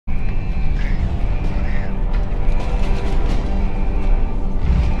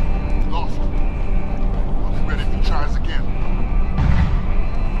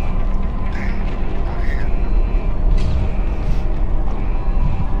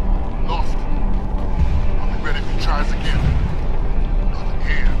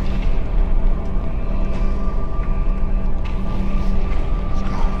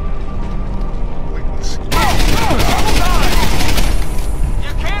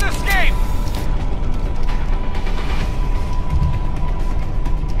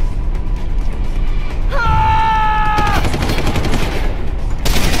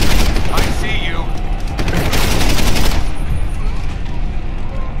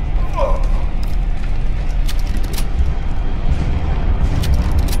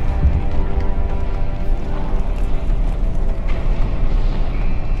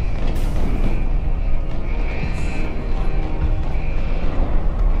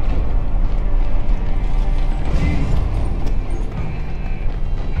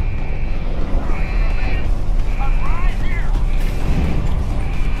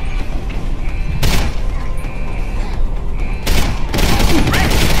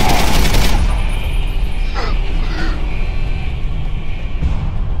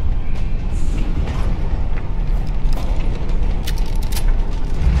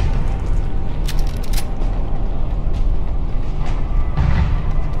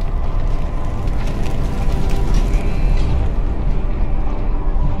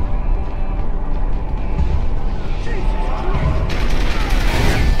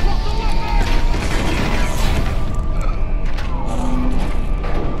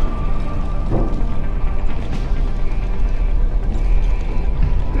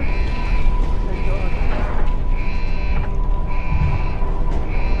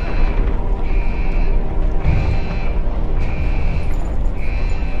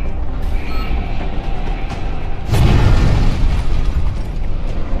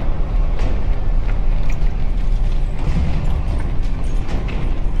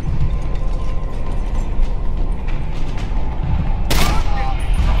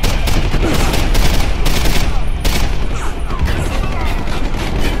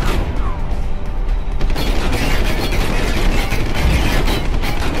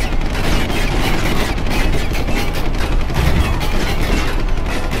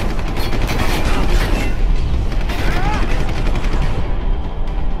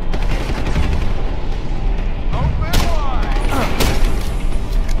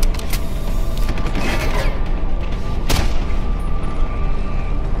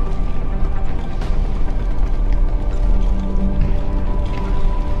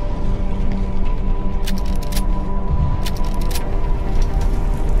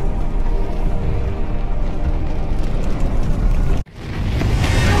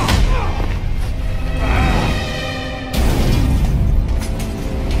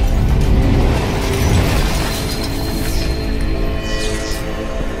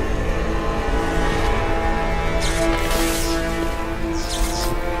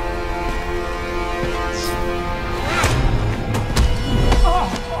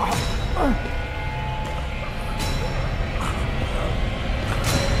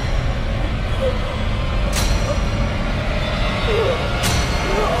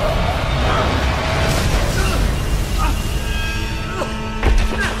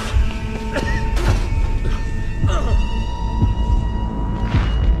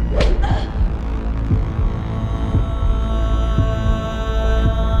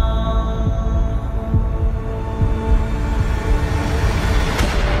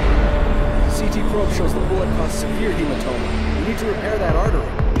severe hematoma. We need to repair that artery.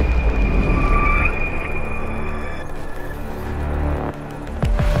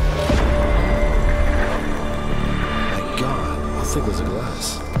 My God, how thick was the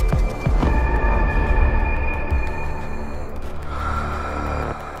glass?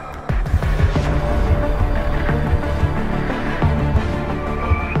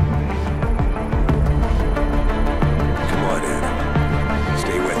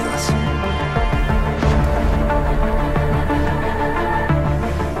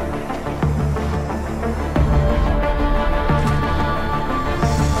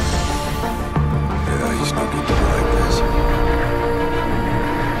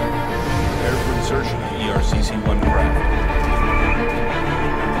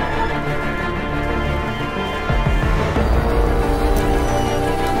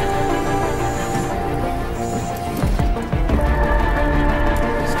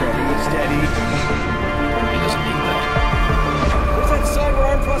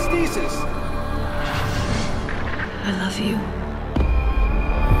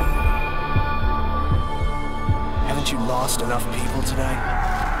 Enough people today?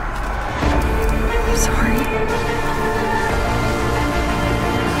 I'm sorry.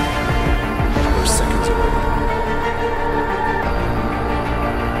 We're seconds away.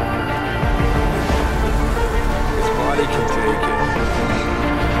 His body can take it.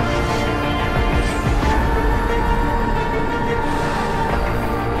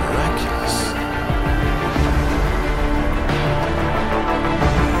 Miraculous.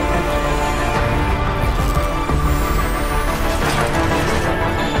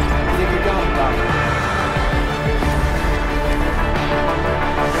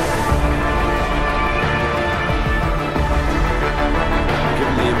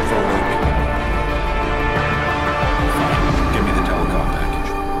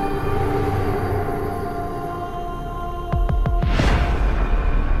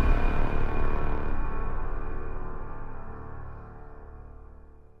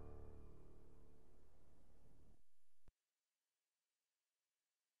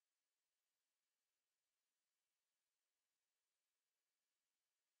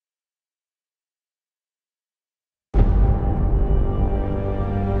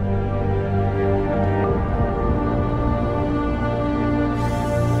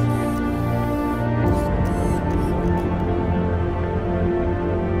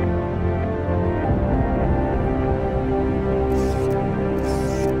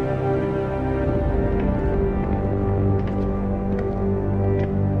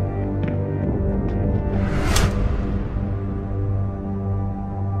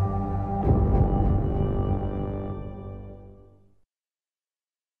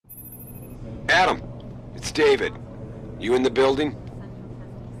 Adam, it's David. You in the building?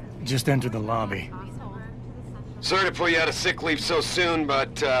 Just entered the lobby. Sorry to pull you out of sick leave so soon,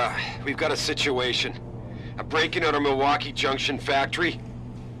 but we've got a situation. A break-in at our Milwaukee Junction factory.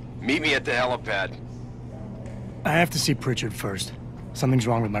 Meet me at the helipad. I have to see Pritchard first. Something's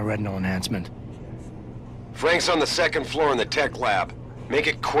wrong with my retinal enhancement. Frank's on the second floor in the tech lab. Make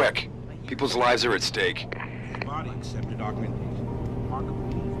it quick. People's lives are at stake. Body accepted augmentation.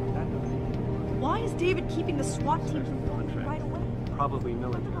 Why is David keeping the SWAT team from going right away? Probably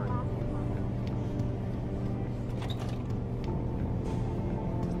military.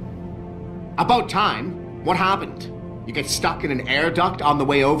 About time. What happened? You get stuck in an air duct on the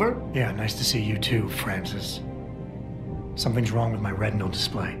way over? Yeah, nice to see you too, Francis. Something's wrong with my retinal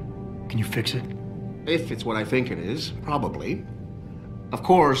display. Can you fix it? If it's what I think it is, probably. Of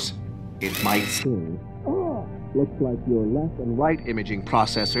course, it might seem. Looks like your left and right imaging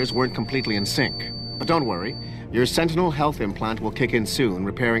processors weren't completely in sync. But don't worry, your Sentinel health implant will kick in soon,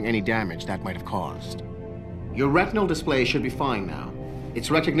 repairing any damage that might have caused. Your retinal display should be fine now. Its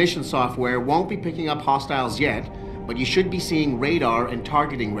recognition software won't be picking up hostiles yet, but you should be seeing radar and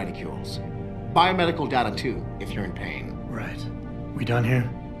targeting reticules. Biomedical data too, if you're in pain. Right. We done here?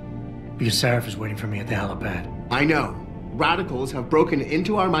 Because Sarif is waiting for me at the helipad. I know. Radicals have broken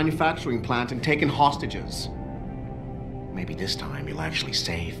into our manufacturing plant and taken hostages. Maybe this time you'll actually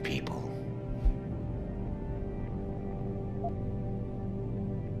save people.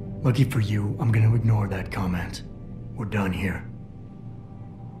 Lucky for you, I'm gonna ignore that comment. We're done here.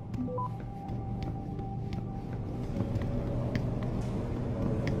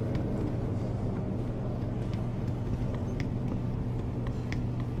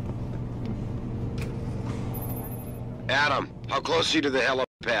 Adam, how close are you to the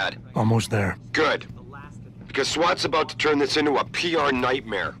helipad? Almost there. Good. Because SWAT's about to turn this into a PR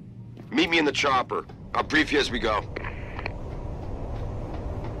nightmare. Meet me in the chopper. I'll brief you as we go.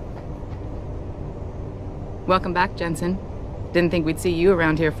 Welcome back, Jensen. Didn't think we'd see you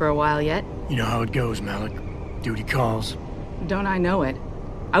around here for a while yet. You know how it goes, Malik. Duty calls. Don't I know it?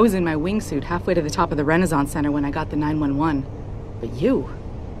 I was in my wingsuit halfway to the top of the Renaissance Center when I got the 911. But you...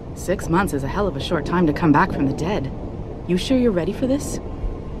 6 months is a hell of a short time to come back from the dead. You sure you're ready for this?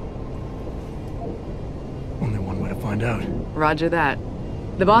 Only one way to find out. Roger that.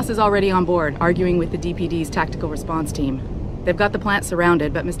 The boss is already on board, arguing with the DPD's tactical response team. They've got the plant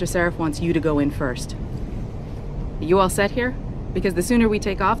surrounded, but Mr. Seraph wants you to go in first. Are you all set here? Because the sooner we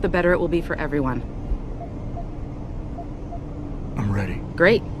take off, the better it will be for everyone. I'm ready.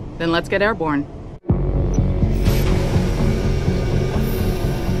 Great. Then let's get airborne.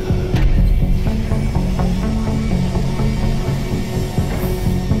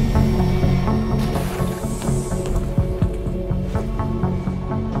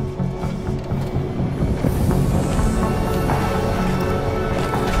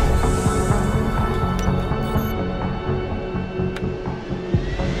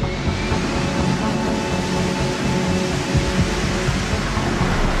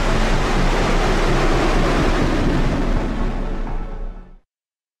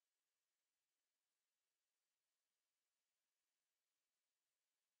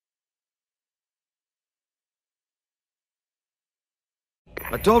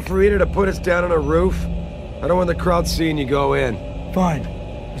 I told Farida to put us down on a roof. I don't want the crowd seeing you go in. Fine.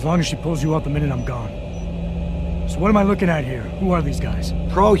 As long as she pulls you up the minute I'm gone. So what am I looking at here? Who are these guys?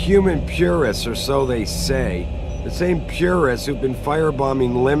 Pro-human purists, or so they say. The same purists who've been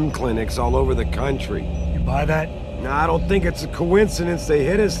firebombing limb clinics all over the country. You buy that? Now, I don't think it's a coincidence they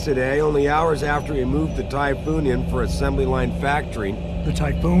hit us today, only hours after we moved the Typhoon in for assembly line factory. The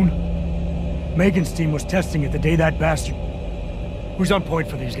Typhoon? Megan's team was testing it the day that bastard... Who's on point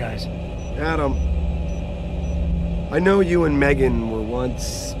for these guys? Adam, I know you and Megan were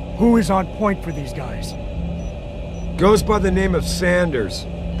once... Who is on point for these guys? Goes by the name of Sanders.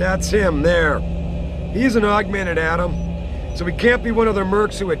 That's him, there. He's an augmented Adam, so he can't be one of the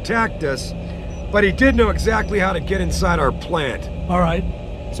mercs who attacked us, but he did know exactly how to get inside our plant. All right.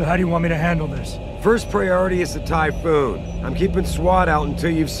 So how do you want me to handle this? First priority is the Typhoon. I'm keeping SWAT out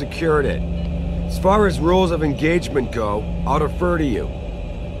until you've secured it. As far as rules of engagement go, I'll defer to you.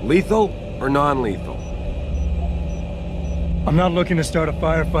 Lethal or non-lethal? I'm not looking to start a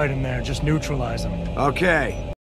firefight in there, just neutralize them. Okay.